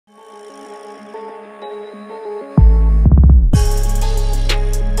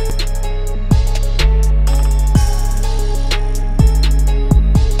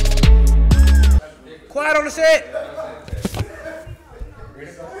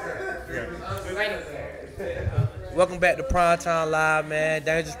Welcome back to Primetime Live, man.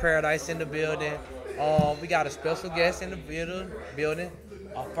 Dangerous Paradise in the building. We got a special guest in the building.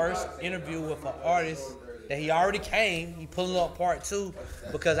 Our first interview with an artist that he already came. He pulling up part 2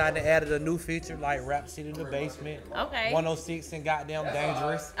 because I done added a new feature like Rap City in the Basement. Okay. 106 and goddamn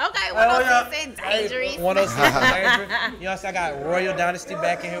Dangerous. Okay, 106 and Dangerous. 106 and Dangerous. You know what I'm saying? I got Royal Dynasty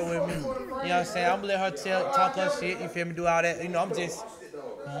back in here with me. You know what I'm saying? I'm gonna let her talk her shit. You feel me? Do all that. You know, I'm just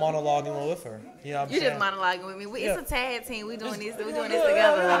monologuing with her. You know what I'm saying? You just monologuing with me. It's a tag team. We doing this. We doing this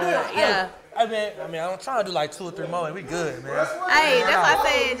together. Yeah. I mean, I'm trying to do like 2 or 3 more and we good, man. Hey, that's what I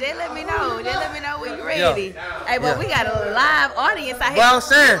said. Just let me know. Just let me know when you're ready. Yeah. Hey, but we got a live audience out here. Well, I'm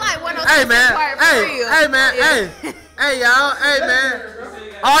saying, like hey, man. Hey, man. Yeah. Hey, y'all. Hey, man.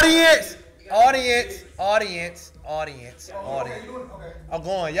 Audience. I'm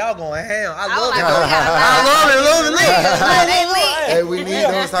going. Y'all going ham. I love it. Hey, we need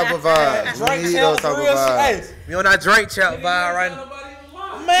those type of vibes. Hey, we on that drink chat vibe right now.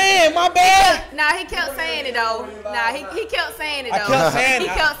 Man, my bad. Nah, he kept saying it though. He kept saying it though. I kept saying it.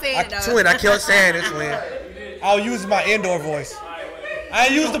 I kept saying it, twin. I was using my indoor voice. I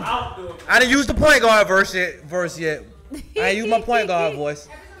didn't use the point guard verse yet. I ain't used my point guard voice.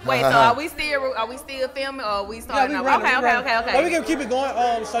 Wait, so are we still filming or are we starting? Yeah, okay. Well, we can keep it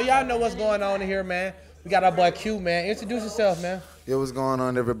going. So y'all know what's going on in here, man. We got our boy Q, man. Introduce yourself, man. Yo, what's going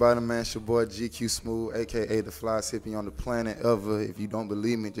on, everybody, man? It's your boy GQ Smooth, a.k.a. the flyest hippie on the planet ever. If you don't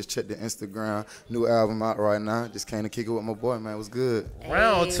believe me, just check the Instagram. New album out right now. Just came to kick it with my boy, man. What's good?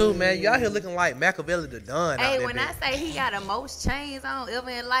 Round 2, man. Y'all here looking like Machiavelli the Don. Hey, when I say he got the most chains on ever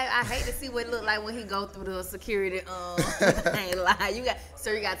in life, I hate to see what it look like when he go through the security. I ain't lie. You got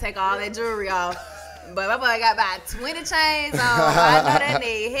to take all that jewelry off. But my boy got about 20 chains on. I know that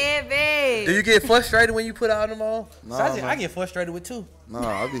nigga heavy. Do you get frustrated when you put all them on? No, I get frustrated with 2. No,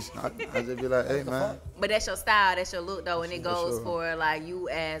 I just be like, hey, man. But that's your style, that's your look though, and it goes for like you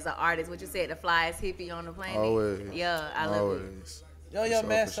as an artist. What you said, the flyest hippie on the planet. Always. Yeah, I love it. Yo,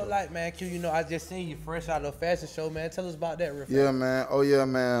 man, so like, man, Q, you know, I just seen you fresh out of the fashion show, man. Tell us about that real fast. Yeah, man. Oh, yeah,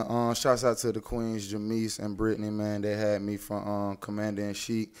 man. Shouts out to the queens, Jamise and Brittany, man. They had me from Commander and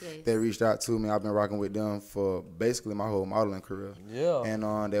Chic. Yes. They reached out to me. I've been rocking with them for basically my whole modeling career. Yeah.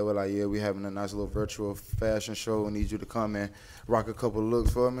 And they were like, yeah, we having a nice little virtual fashion show. We need you to come and rock a couple of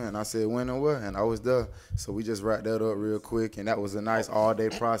looks for me. And I said, when and where? And I was there. So we just wrapped that up real quick. And that was a nice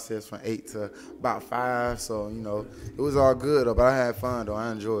all-day process from 8 to about 5. So, you know, it was all good, though. But I had fun, though.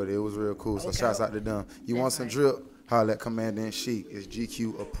 I enjoyed it. It was real cool. So shouts out to them. You want some drip? Holla at Commander and Chic. It's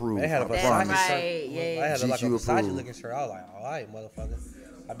GQ approved. They had a Versace shirt. Yeah. I had like a Versace looking shirt. I was like, all right, motherfucker.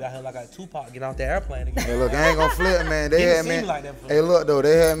 I be out here like a Tupac getting off the airplane again. Hey, look, I ain't gonna flip, man. They had me. Like hey, look though,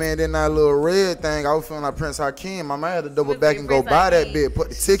 they had me in that little red thing. I was feeling like Prince Hakeem. I might have to double back and go buy that bit, put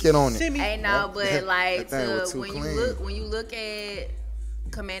the ticket on it. Hey, no, but like when you look at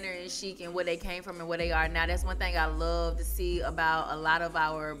Commander and Chic and where they came from and where they are now, that's one thing I love to see about a lot of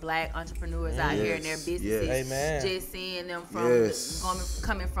our black entrepreneurs out here in their businesses. Amen. Just seeing them from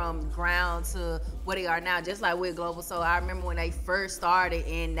coming from ground to where they are now, just like with Global. So I remember when they first started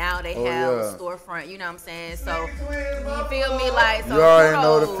and now they have a storefront, you know what I'm saying? So you feel me? Like, so you already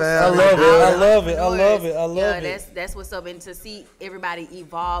know the family. I love it. Yeah, that's what's up. And to see everybody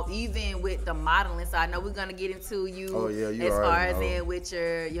evolve, even with the modeling. So I know we're gonna get into you as far as in with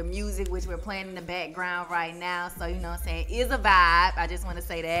your music, which we're playing in the background right now. So, you know what I'm saying, is a vibe. I just want to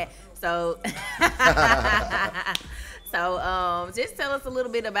say that. So, just tell us a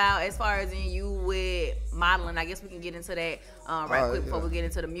little bit about as far as in you with modeling. I guess we can get into that quick before we get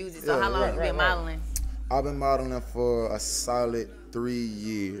into the music. So, how long have you been modeling? I've been modeling for a solid 3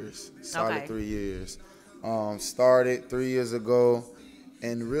 years. 3 years. Started 3 years ago.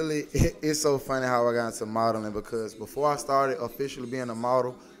 And really, it's so funny how I got into modeling because before I started officially being a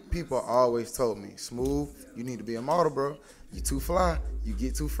model, people always told me, Smooth, you need to be a model, bro. You too fly. You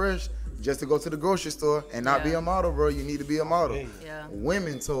get too fresh. Just to go to the grocery store and not be a model, bro, you need to be a model. Yeah.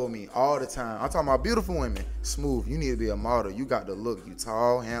 Women told me all the time. I'm talking about beautiful women. Smooth, you need to be a model. You got the look. You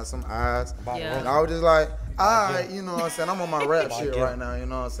tall, handsome, eyes. Yeah. And I was just like, all right, you know what I'm saying? I'm on my rap shit right now, you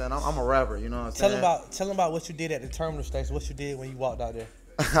know what I'm saying? I'm a rapper, you know what I'm saying? Tell them about what you did at the terminal station, what you did when you walked out there.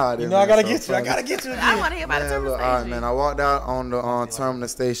 You know, I gotta get you again. I want to hear about the terminal station. All right, man, I walked out on the terminal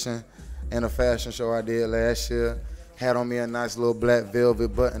station in a fashion show I did last year. Had on me a nice little black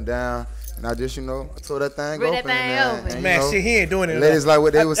velvet button down. And I just, I tore that thing open. Man, shit, he ain't doing it. Ladies like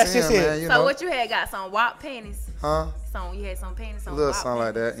what they was saying, man. So what you had, got some WAP panties? Huh? You had some panties, some Little WAP something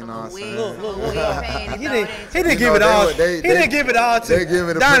like that, panties, you know what I'm some saying? wig panties, He didn't You give know, it all. they- He didn't give it all to they give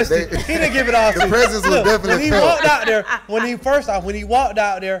it a- Dynasty. they- He didn't give it all to. The presence was Look, definitely when he felt. walked out there. When he walked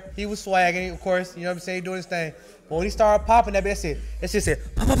out there, he was swagging, of course. You know what I'm saying, doing his thing. But when he started popping that, that's it. It just said,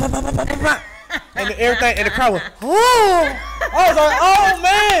 pop, pop, pop, pop, pop, pop, pop. And everything, and the crowd went, oh! I was like, oh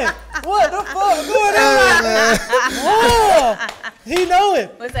man, what the fuck going on? Oh, he know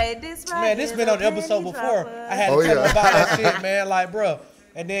it. What's that? This right Man, this been on the episode before. I had to Oh, tell him yeah. about that shit, man. Like, bro.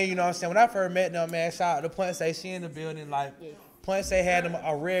 And then, you know what I'm saying, when I first met them, man, shout out to Point Say, she in the building. Like, Point Say had them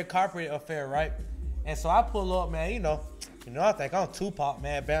a red carpet affair, right? And so I pull up, man, you know, I think I'm Tupac,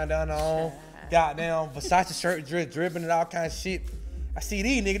 man, bandana on, goddamn Versace shirt dripping and all kind of shit. I see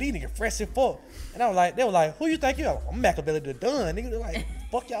these niggas fresh as fuck. And I was like, they were like, who you think you are? I'm Machiavelli the Dunn. Nigga, they're like,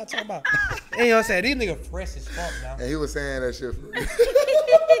 fuck y'all talking about? And you know what I'm saying? These niggas fresh as fuck now. And he was saying that shit for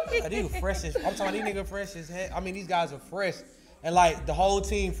real. These fresh as, I'm talking about these niggas fresh as hell. I mean, these guys are fresh. And like the whole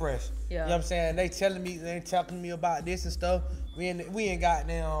team fresh. Yeah. You know what I'm saying? They talking me about this and stuff. We ain't got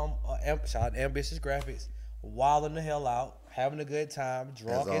them shout out to Ambitious Graphics, wilding the hell out, having a good time,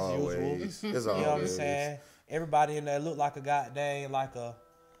 drunk as usual. It's You know what I'm saying? Everybody in there looked like a goddamn like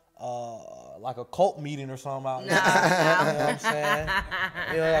a cult meeting or something out there. You know what I'm saying?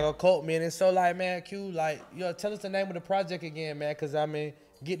 You know, like a cult meeting. So like, man, Q, like, tell us the name of the project again, man, cause I mean,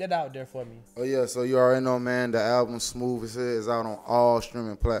 get that out there for me. Oh yeah, so you already know, man, the album Smooth as Hell is out on all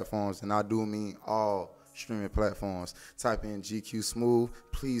streaming platforms, and I do mean all streaming platforms. Type in GQ Smooth.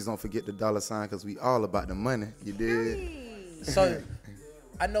 Please don't forget the $sign, cause we all about the money. You did? So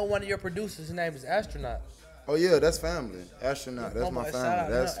I know one of your producers, his name is Astronaut. Oh yeah, that's family. Astronaut, that's my Shout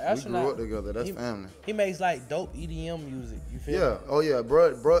family. out, We grew up together. That's family. He makes like dope EDM music. You feel Yeah. me? Oh yeah,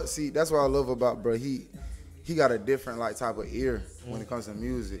 bro. See, that's what I love about bro. He got a different like type of ear when it comes to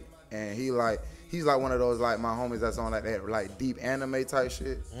music, and he's like one of those like my homies that's on like that like deep anime type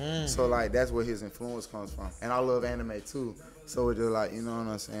shit. So like that's where his influence comes from, and I love anime too. So it's just like, you know what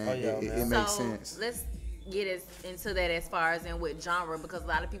I'm saying? Oh, yeah, it makes sense. Let's get into that as far as in what genre, because a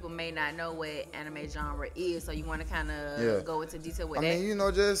lot of people may not know what anime genre is. So you want to kind of go into detail with that? I mean, you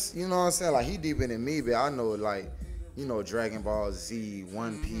know, just, you know what I'm saying? Like, he deeper than me, but I know, like, you know, Dragon Ball Z,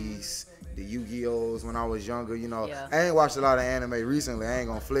 One Piece, the Yu-Gi-Ohs when I was younger, you know. Yeah. I ain't watched a lot of anime recently. I ain't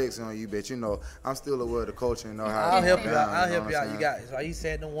gonna flex on you, but, you know, I'm still aware of the culture and know how I'll it help goes you down, out. I'll know help what you out. I'm You saying? got, like you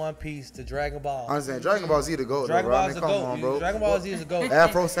said, the One Piece, the Dragon Ball. I'm saying Dragon Ball Z the GOAT, Dragon though, bro. I Ball's mean, the come GOAT. on, bro. Dragon Ball Z is the GOAT.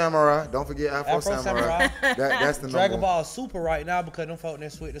 Afro Samurai. Don't forget Afro Samurai. That's the number Dragon one. Ball Super right now because them folk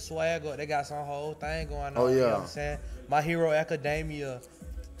that switch the swag up. They got some whole thing going on. Oh, You know yeah. what I'm saying? My Hero Academia,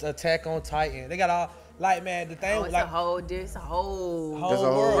 Attack on Titan. They got all, like, man, the thing, it's like, a whole world. There's a whole whole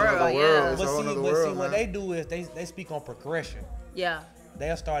world. other yeah. world. It's But a whole see, other world, what man. they do is they speak on progression. Yeah.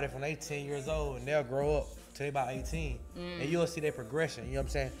 They'll start it from 18 years old and they'll grow up till they about 18. And you'll see their progression, you know what I'm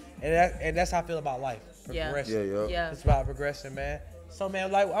saying? And that's how I feel about life. Progression. Yeah. It's about progression, man. So,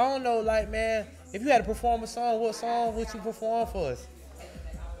 man, like, I don't know, like, man, if you had to perform a song, what song would you perform for us?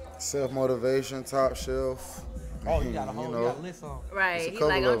 Self-motivation, Top Shelf. Oh, you got a You whole, know. you got a list on. Right. It's a He's couple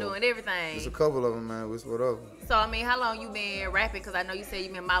like, of I'm them. doing everything. There's a couple of them, man. It's whatever. So, I mean, how long you been rapping? Because I know you said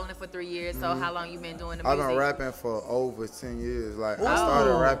you've been modeling for 3 years. So, how long you been doing the I've music? been rapping for over 10 years. Like, Ooh. I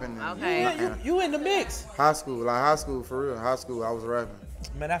started rapping in Okay. You in the mix. high school, for real. High school, I was rapping.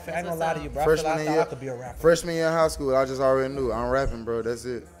 Man, I ain't gonna lie to you, bro. I Freshman thought I year, could be a rapper. freshman year in high school, I just already knew I'm rapping, bro. That's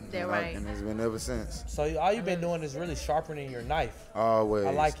it. That And right. And it's been ever since. So all you've been doing is really sharpening your knife. Always. I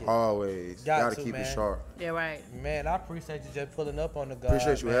like it. Always. Got Gotta to, keep man. it sharp. Yeah, right. Man, I appreciate you just pulling up on the guy.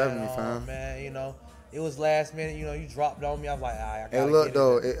 Appreciate you having me, fam. Man, you know, it was last minute. You know, you dropped on me. I was like, I gotta Hey, look get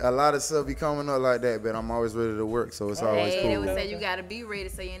though, it. a lot of stuff be coming up like that, but I'm always ready to work, so it's always Hey, they cool. would say you gotta be ready,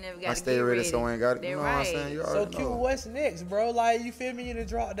 so you never gotta I stay get ready, so I ain't got it. They're You know right. what I'm saying? You So already Q, know. what's next, bro? Like, you feel me? You done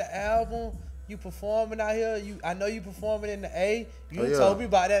dropped the album. You performing out here. I know you performing in the A. You Oh, yeah. told me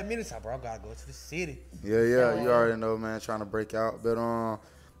about that minute time, bro. I gotta go to the city. Yeah, you already know, man, trying to break out. But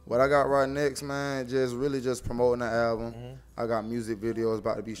what I got right next, man, just promoting the album. I got music videos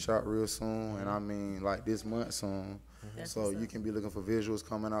about to be shot real soon, and I mean like this month soon. So you can be looking for visuals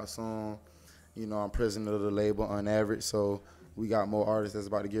coming out soon. You know, I'm president of the label On Average, so we got more artists that's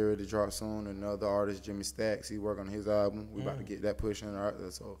about to get ready to drop soon. Another artist, Jimmy Stacks, he working on his album. We about to get that pushing out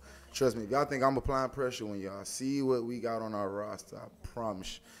there. So trust me, if y'all think I'm applying pressure when y'all see what we got on our roster, I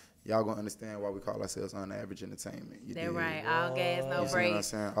promise y'all gonna understand why we call ourselves On Average Entertainment. You They're dig? right. All gas, no You see what I'm brakes.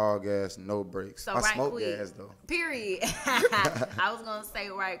 saying? All gas, no brakes. So I right smoke quick. gas though. Period. I was gonna say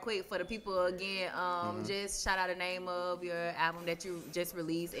right quick for the people again, just shout out the name of your album that you just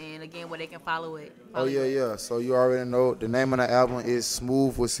released, and again where they can follow it. Oh yeah. So you already know the name of the album is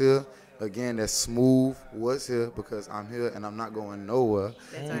Smooth Was Here, Again, that's Smooth What's Here, because I'm here and I'm not going nowhere.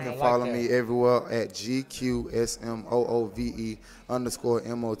 That's You right. can I follow like me everywhere at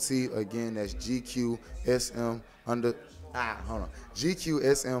GQSMOOVE_MOT. Again, that's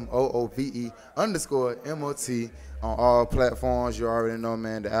GQSMOOVE_MOT on all platforms. You already know,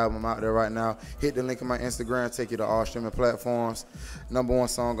 man, the album out there right now. Hit the link in my Instagram, take you to all streaming platforms. #1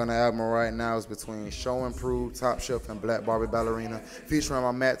 song on the album right now is between Show Improved, Top Shelf, and Black Barbie Ballerina, featuring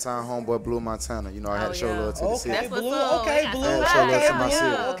my Matt Time homeboy Blue Montana. You know, I had to show love to the city. Okay, That's what's Blue. up. Okay, That's Blue. what's up. Okay, To my Blue.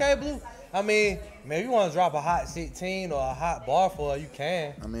 city. Okay, Blue. I mean, maybe you want to drop a hot 16 or a hot bar for her, you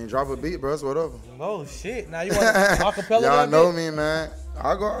can. I mean, drop a beat, bro. It's whatever. Oh, shit. Now you want acapella Y'all that know bitch? me, man.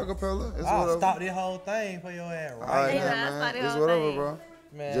 I'll go acapella. It's I'll whatever. stop this whole thing for your ass All right right, Yeah, now. I man. started It's whole whatever, thing. bro.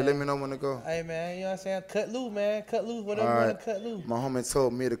 Man. Just let me know when to go. Hey, man, you know what I'm saying? Cut loose, man. Cut loose, whatever All you right. want to cut loose. My homie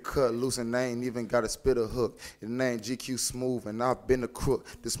told me to cut loose, and they ain't even got to spit a hook. The name GQ Smooth, and I've been a crook,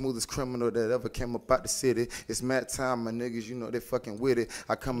 the smoothest criminal that ever came up out the city. It's Matt Time, my niggas, you know they fucking with it.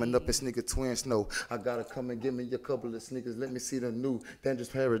 I coming up in sneaker twin snow. I gotta come and give me a couple of sneakers. Let me see the new Dangerous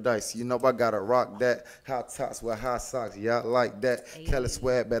Paradise. You know I gotta rock that. High tops with high socks. Yeah, I like that. Cali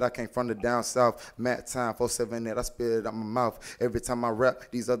swag, but I came from the down south. Matt Time, 478. I spit it out my mouth every time I rap.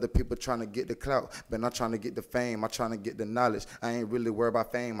 These other people trying to get the clout, but I'm trying to get the fame. I'm trying to get the knowledge. I ain't really worried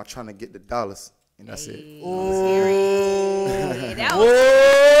about fame. I'm trying to get the dollars. And that's it. Hey, that was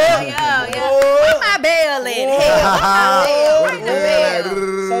yeah. Where my bell at? Hell, where my bell? Bring the bell.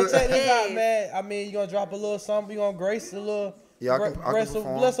 So check this out, man. I mean, you gonna drop a little something? You gonna grace a little? Yeah, I can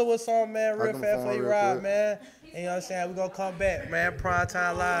perform. Bless her with something, man. Real can fast perform for you real ride, quick. man. And you know what I'm saying? We gonna come back, man.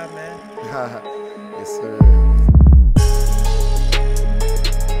 Primetime Live, man. Yes, sir.